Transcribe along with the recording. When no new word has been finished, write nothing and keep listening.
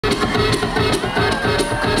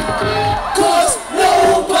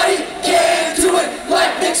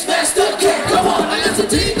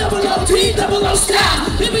style.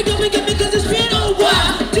 Here we go again because it's been a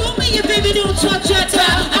while. Do me a favor, don't touch your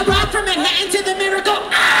dial. I rock from Manhattan to the Miracle.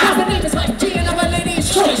 My name is Mike G and I'm a lady's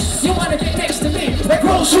choice. You wanna get next to me like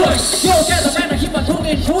Rolls Royce. Yo, gather around and hear my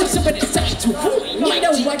booming voice, but it's time to ruin. You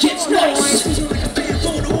know what gets nice.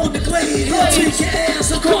 On the glade, he'll take your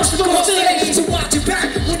ass across the stage. So watch your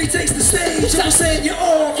back when he takes the stage. I'm saying you're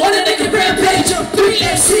all on a naked rampage of 3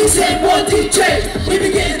 MCs and 1 DJ. We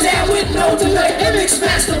be getting down with no delay. MX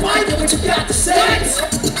Master Mike, what you got to say?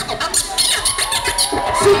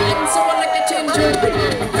 Sweet and sour like a ginger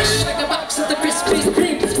beer, fresh like a box of the Krispy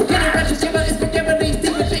Kreme. Get it right to Jimmy, it's been never leave the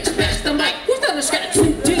MX Master Mike. Who's done a scratch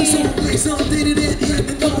routine? So please don't did it in here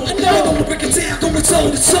and know. I know we'll break it down, going toe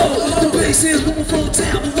to toe. The bass is moving from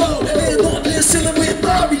down below. And on this chillin' with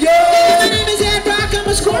Mario. My name is Ed Rock, I'm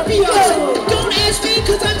a Scorpio. Don't ask me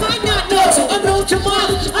cause I might not know. I'm known to mob,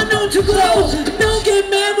 I'm known to glow. Don't get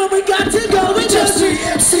mad when we got to go. We're just 3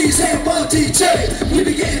 MCs and 1 DJ. We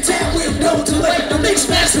be getting down with no delay. Mix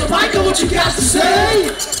Master Michael, what you got to say?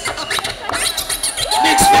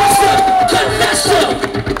 Mix Master, cut faster.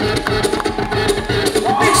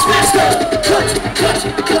 Mix Master, cut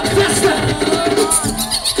faster.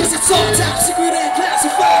 Cause it's all top secret and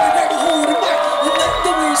classified. And never hold a mic and let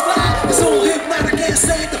the words fly. It's all hypnotic and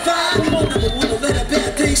sanctified. We won't never wanna let a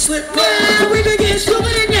bad day slip by. We begin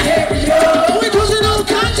swimming in your area. We're causing all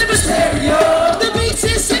kinds of hysteria. The beats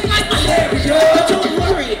is sick like malaria. But don't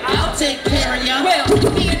worry, I'll take care of ya. Well,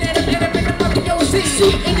 me and Adam and Mario Z.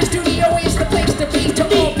 In the studio is the place to be. To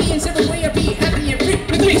all beings everywhere, be happy and free.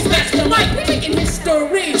 With Mix Master Mike, we're making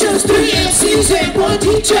history. Just 3 MCs and 1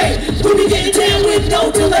 DJ. We be getting down with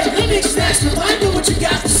no delay. Hey, Mix Master Mike, what you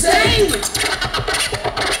got to say?